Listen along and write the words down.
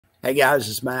Hey guys,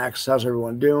 it's Max. How's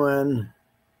everyone doing?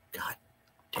 God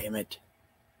damn it.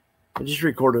 I just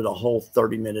recorded a whole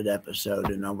 30-minute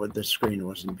episode and the screen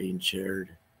wasn't being shared.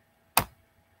 All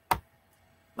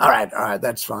right,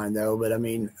 that's fine though. But I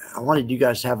mean, I wanted you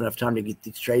guys to have enough time to get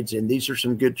these trades in. These are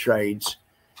some good trades.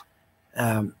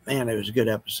 Man, it was a good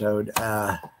episode.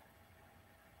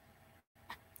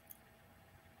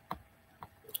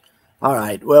 All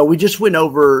right. Well, we just went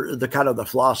over the kind of the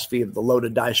philosophy of the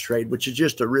loaded dice trade, which is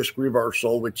just a risk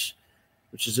reversal, which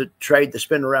is a trade that's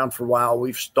been around for a while.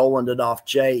 We've stolen it off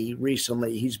Jay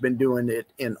recently. He's been doing it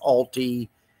in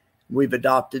Alti. We've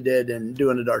adopted it and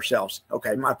doing it ourselves.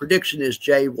 Okay, my prediction is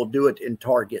Jay will do it in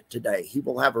Target today. He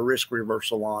will have a risk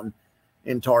reversal on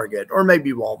in Target or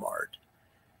maybe Walmart.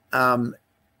 And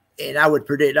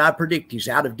I predict he's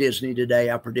out of Disney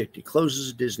today. I predict he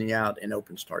closes Disney out and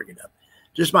opens Target up.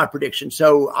 Just my prediction.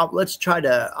 So I'm going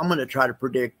to try to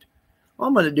predict.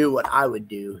 I'm going to do what I would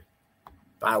do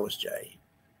if I was Jay.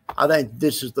 I think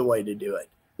this is the way to do it.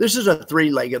 This is a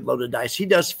 3-legged loaded dice. He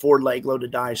does 4-leg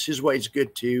loaded dice. His way is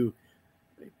good too.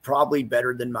 Probably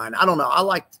better than mine. I don't know. I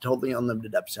like the totally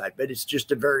unlimited upside, but it's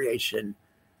just a variation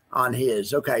on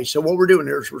his. Okay, so what we're doing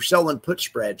here is we're selling put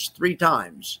spreads 3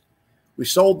 times. We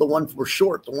sold we're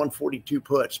short the 142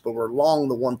 puts, but we're long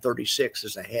the 136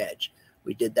 as a hedge.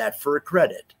 We did that for a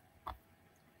credit.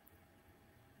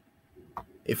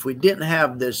 If we didn't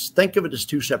have this, think of it as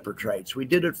 2 separate trades. We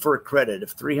did it for a credit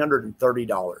of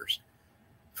 $330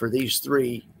 for these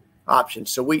 3 options.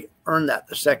 So we earn that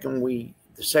the second we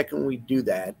do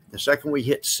that, the second we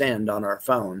hit send on our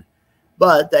phone.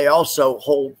 But they also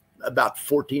hold about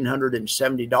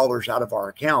 $1,470 out of our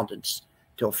account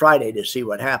until Friday to see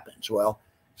what happens. Well,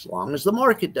 as long as the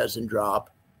market doesn't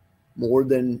drop more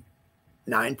than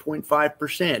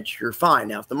 9.5%, you're fine.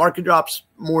 Now, if the market drops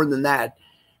more than that,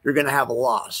 you're going to have a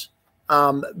loss.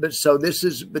 But this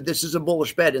is a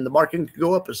bullish bet, and the market can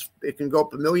go up it can go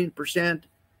up 1,000,000%.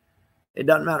 It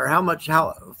doesn't matter how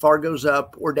far it goes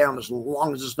up or down, as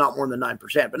long as it's not more than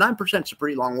 9%. But 9% is a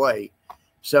pretty long way.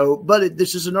 So, but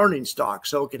this is an earnings stock,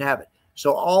 so it can have it.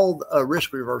 So all a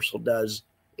risk reversal does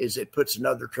is it puts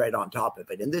another trade on top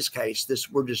of it. In this case,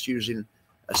 we're just using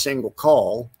a single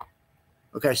call.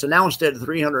 Okay, so now instead of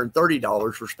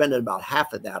 $330, we're spending about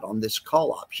half of that on this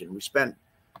call option. We spent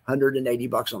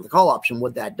 $180 on the call option.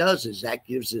 What that does is that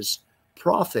gives us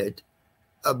profit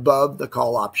above the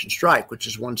call option strike, which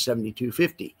is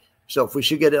 172.50. So if we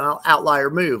should get an outlier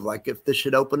move, like if this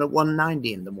should open at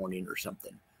 190 in the morning or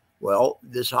something, well,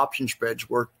 this option spread's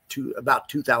worth about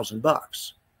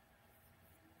 $2,000.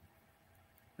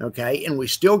 Okay, and we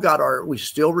still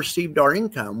received our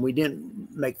income. We didn't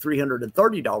make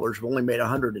 $330. We only made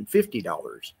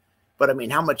 $150. But I mean,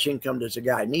 how much income does a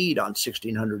guy need on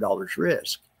 $1,600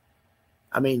 risk?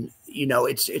 I mean, you know,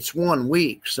 it's 1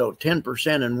 week, so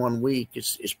 10% in 1 week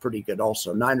is pretty good.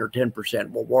 Also, 9 or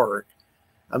 10% will work.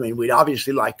 I mean, we'd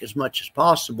obviously like as much as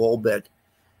possible,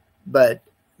 but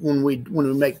when we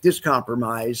make this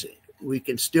compromise, we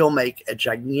can still make a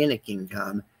gigantic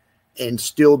income and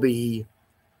still be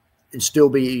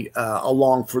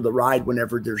along for the ride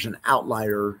whenever there's an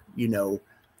outlier, you know,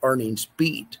 earnings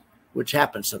beat, which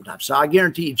happens sometimes. So I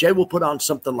guarantee you, Jay will put on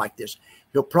something like this.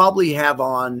 He'll probably have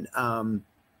on, I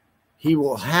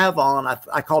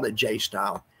called it Jay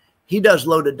style. He does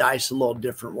loaded dice a little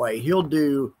different way.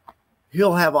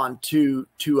 He'll have on two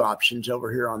options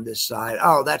over here on this side.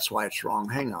 Oh, that's why it's wrong.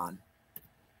 Hang on.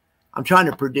 I'm trying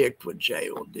to predict what Jay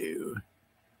will do.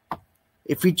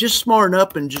 If he just smarten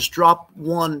up and just drop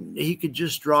one, he could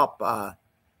just drop,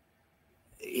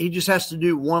 he just has to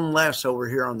do one less over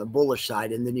here on the bullish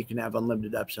side, and then you can have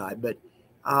unlimited upside. But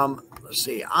let's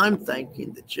see, I'm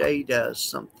thinking that Jay does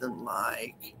something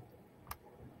like,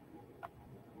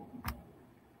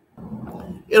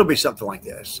 it'll be something like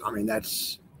this. I mean,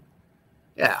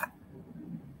 yeah,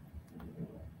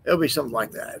 it'll be something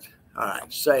like that. All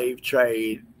right, save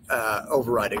trade,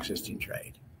 override existing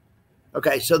trade.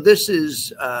 Okay, so this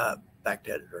is back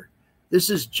to editor. This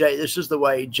is Jay. This is the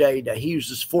way Jay he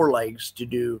uses 4 legs to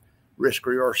do risk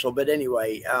reversal. But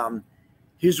anyway,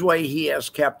 his way, he has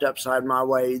capped upside. My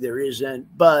way, there isn't.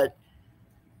 But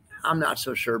I'm not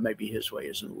so sure. Maybe his way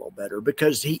isn't a little better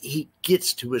because he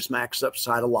gets to his max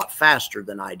upside a lot faster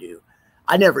than I do.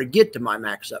 I never get to my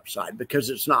max upside because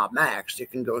it's not maxed.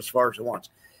 It can go as far as it wants.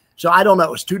 So I don't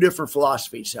know. It's 2 different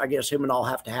philosophies. I guess him and I'll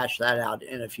have to hash that out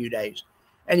in a few days.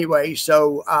 Anyway,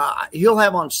 so he'll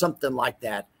have on something like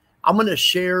that. I'm going to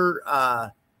share.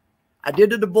 I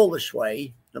did it a bullish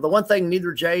way. Now, the one thing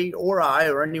neither Jay or I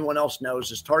or anyone else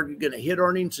knows is Target going to hit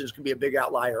earnings. It's going to be a big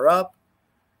outlier up,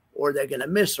 or they're going to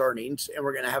miss earnings, and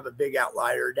we're going to have a big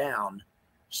outlier down.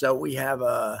 So we have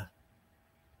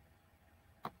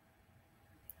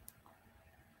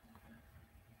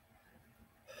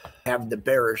the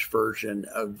bearish version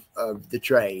of the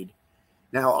trade.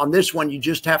 Now on this one, you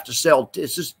just have to sell.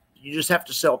 You just have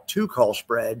to sell 2 call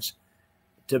spreads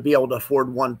to be able to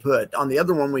afford 1 put. On the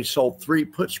other one, we sold 3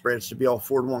 put spreads to be able to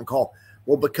afford 1 call.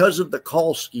 Well, because of the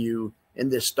call skew in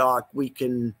this stock, we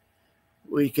can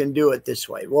do it this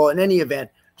way. Well, in any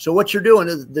event, so what you're doing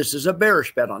is this is a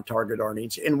bearish bet on Target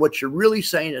earnings. And what you're really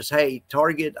saying is, hey,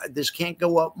 Target, this can't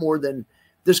go up more than,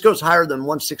 this goes higher than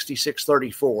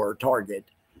 166.34 Target,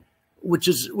 which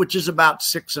is about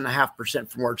 6.5%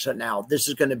 from where it's at now. This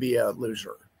is going to be a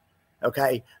loser.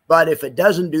 Okay. But if it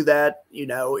doesn't do that, you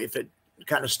know, if it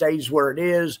kind of stays where it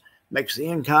is, makes the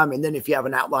income, and then if you have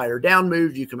an outlier down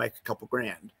move, you can make a couple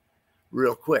grand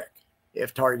real quick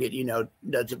if Target, you know,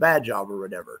 does a bad job or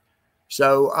whatever.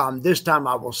 So this time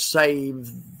I will save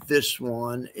this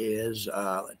one is,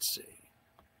 let's see,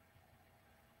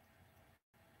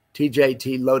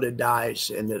 TGT loaded dice.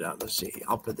 And then let's see,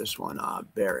 I'll put this one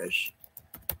bearish.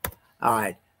 All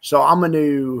right. So I'm going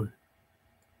to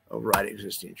override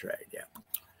existing trade. Yeah.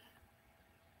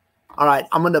 All right.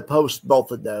 I'm going to post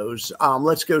both of those.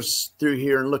 Let's go through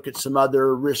here and look at some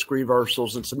other risk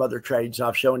reversals and some other trades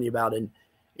I've shown you about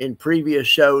in previous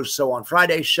shows. So on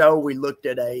Friday's show, we looked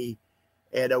at a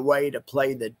way to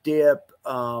play the dip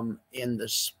in the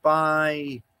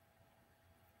SPY.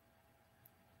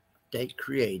 Date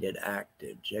created,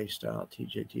 active, J-style,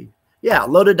 TGT. Yeah,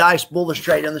 loaded dice, bullish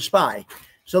trade on the SPY.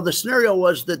 So the scenario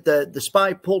was that the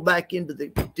SPY pulled back into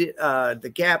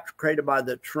the gap created by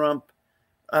the Trump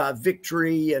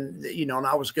victory. And, you know, and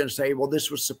I was going to say, well,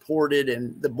 this was supported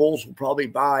and the bulls will probably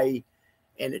buy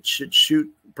and it should shoot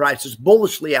prices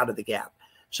bullishly out of the gap.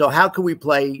 So how can we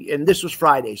play? And this was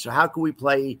Friday. So how can we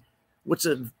play? What's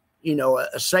a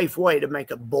safe way to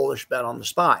make a bullish bet on the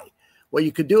SPY? Well,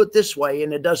 you could do it this way,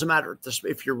 and it doesn't matter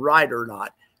if you're right or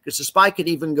not, because the SPY could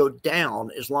even go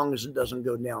down as long as it doesn't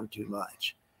go down too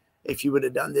much. If you would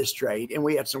have done this trade, and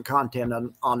we had some content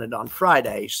on it on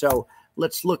Friday. So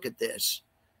let's look at this.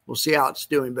 We'll see how it's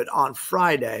doing. But on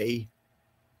Friday,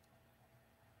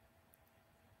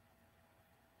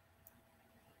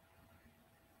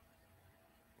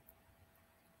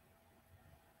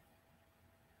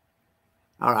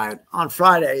 all right, on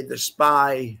Friday, the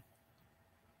SPY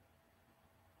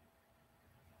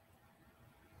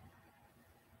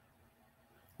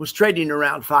was trading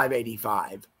around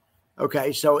 585.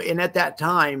 Okay, so and at that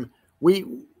time,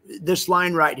 this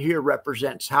line right here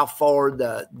represents how far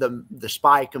the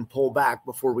SPY can pull back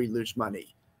before we lose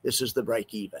money. This is the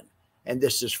break even, and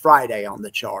this is Friday on the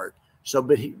chart. So,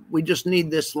 but we just need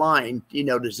this line, you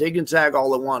know, to zig and zag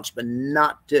all it wants, but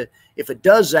not to, if it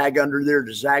does zag under there,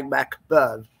 to zag back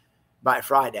above by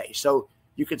Friday. So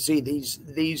you can see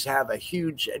these have a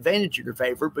huge advantage in your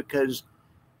favor because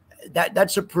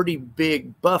that's a pretty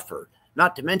big buffer.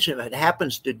 Not to mention if it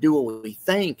happens to do what we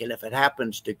think, and if it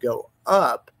happens to go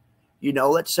up, you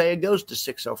know, let's say it goes to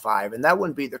 605, and that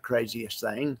wouldn't be the craziest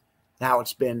thing, how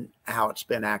it's been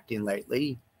acting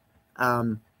lately.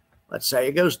 Let's say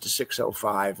it goes to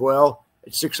 605. Well,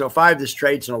 at 605, this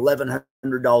trade's an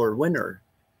 $1,100 winner.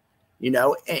 You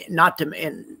know, and not to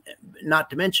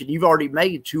mention you've already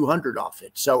made 200 off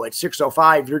it. So at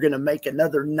 605, you're going to make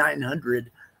another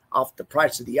 900 off the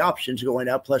price of the options going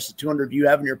up, plus the 200 you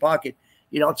have in your pocket.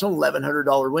 You know, it's an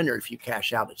 $1,100 winner if you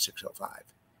cash out at 605.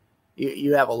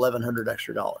 You have $1,100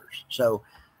 extra dollars. So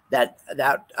that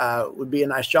would be a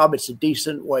nice job. It's a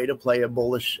decent way to play a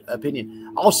bullish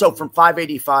opinion. Also, from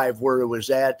 585, where it was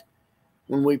at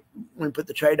when we put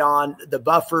the trade on, the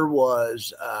buffer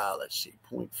was let's see,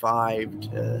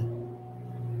 0.5 to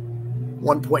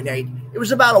 1.8. It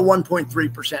was about a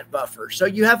 1.3% buffer. So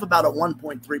you have about a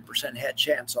 1.3% head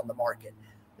chance on the market.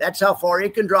 That's how far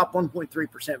it can drop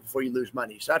 1.3% before you lose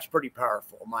money. So that's pretty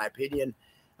powerful, in my opinion.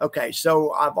 Okay,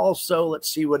 so I've also, let's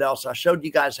see what else. I showed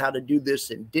you guys how to do this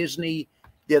in Disney.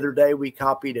 The other day we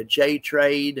copied a J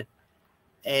trade,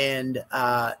 and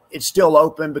it's still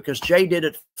open because Jay did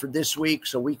it for this week.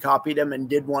 So we copied him and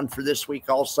did one for this week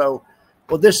also.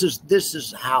 Well, this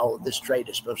is how this trade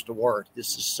is supposed to work.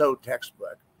 This is so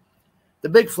textbook. The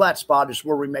big flat spot is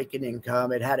where we make an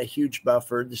income. It had a huge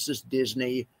buffer. This is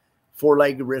Disney,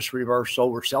 4-leg risk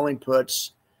reversal. We're selling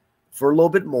puts for a little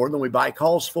bit more than we buy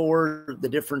calls for. The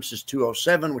difference is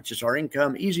 207, which is our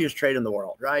income. Easiest trade in the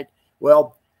world, right?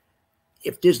 Well,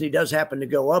 if Disney does happen to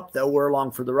go up, though, we're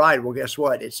along for the ride. Well, guess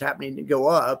what? It's happening to go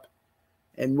up,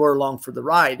 and we're along for the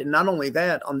ride. And not only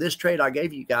that, on this trade I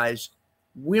gave you guys,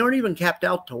 we aren't even capped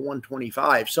out to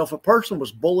 125. So if a person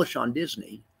was bullish on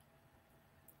Disney,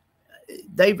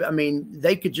 I mean,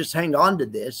 they could just hang on to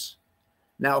this.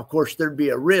 Now, of course, there'd be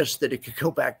a risk that it could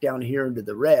go back down here into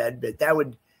the red, but that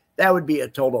would be a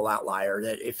total outlier,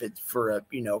 that if it's for a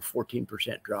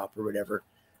 14% drop or whatever.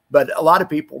 But a lot of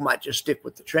people might just stick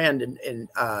with the trend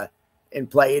and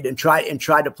play it and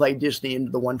try to play Disney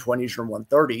into the 120s or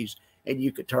 130s, and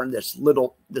you could turn this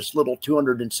little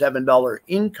 $207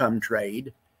 income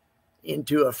trade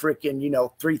into a freaking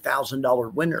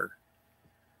 $3,000 winner.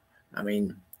 I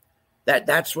mean,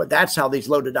 that's how these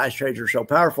loaded dice trades are so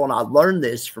powerful. And I learned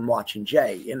this from watching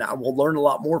Jay, and I will learn a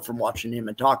lot more from watching him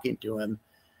and talking to him.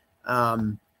 I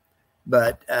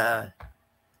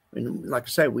mean, like I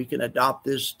say, we can adopt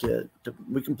this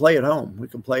we can play at home. We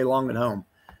can play along at home,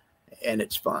 and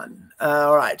it's fun.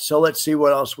 All right, so let's see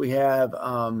what else we have.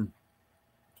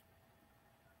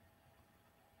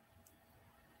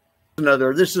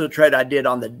 This is a trade I did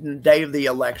on the day of the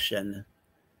election.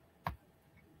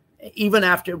 Even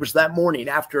after it was that morning,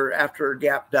 after it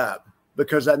gapped up,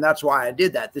 and that's why I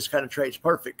did that. This kind of trade's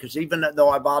perfect, because even though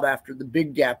I bought after the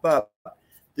big gap up,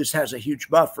 this has a huge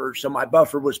buffer. So my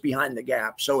buffer was behind the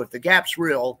gap. So if the gap's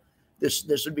real, this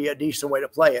would be a decent way to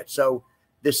play it. So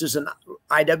this is an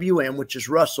IWM, which is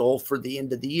Russell for the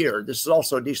end of the year. This is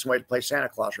also a decent way to play Santa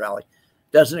Claus Rally.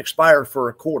 Doesn't expire for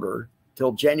a quarter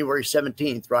till January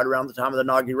 17th, right around the time of the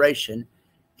inauguration.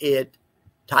 It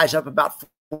ties up about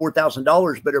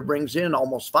 $4,000, but it brings in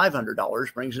almost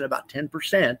 $500, brings in about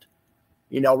 10%,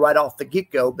 right off the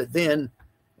get-go. But then,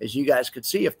 as you guys could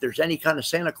see, if there's any kind of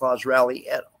Santa Claus rally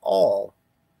at all,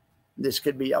 this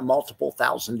could be a multiple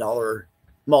thousand dollar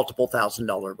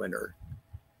winner.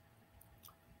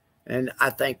 And I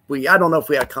think I don't know if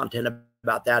we had content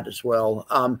about that as well.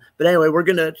 But anyway, we're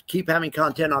going to keep having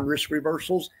content on risk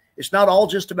reversals. It's not all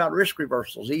just about risk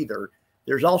reversals either.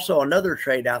 There's also another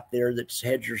trade out there that's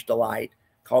Hedger's Delight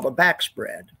called a back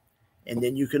spread. And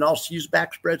then you can also use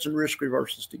back spreads and risk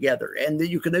reversals together. And then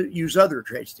you can use other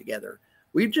trades together.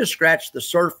 We've just scratched the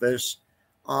surface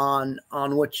on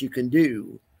what you can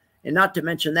do. And not to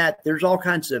mention that there's all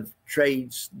kinds of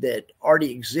trades that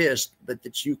already exist, but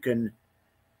that you can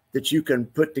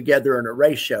put together in a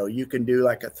ratio. You can do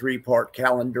like a 3-part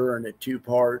calendar and a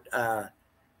 2-part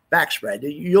back spread.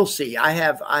 You'll see. I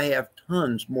have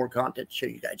tons more content to show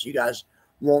you guys. You guys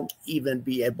won't even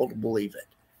be able to believe it.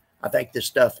 I think this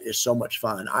stuff is so much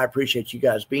fun. I appreciate you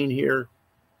guys being here.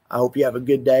 I hope you have a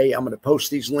good day. I'm going to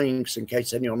post these links in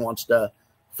case anyone wants to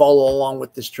follow along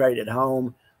with this trade at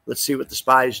home. Let's see what the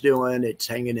SPY's doing. It's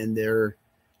hanging in there.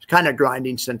 It's kind of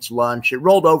grinding since lunch. It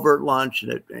rolled over at lunch,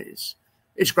 and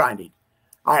it's grinding.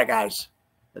 All right, guys.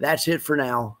 That's it for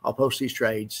now. I'll post these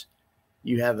trades.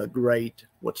 You have a great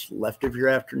what's left of your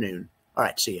afternoon. All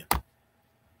right, see you.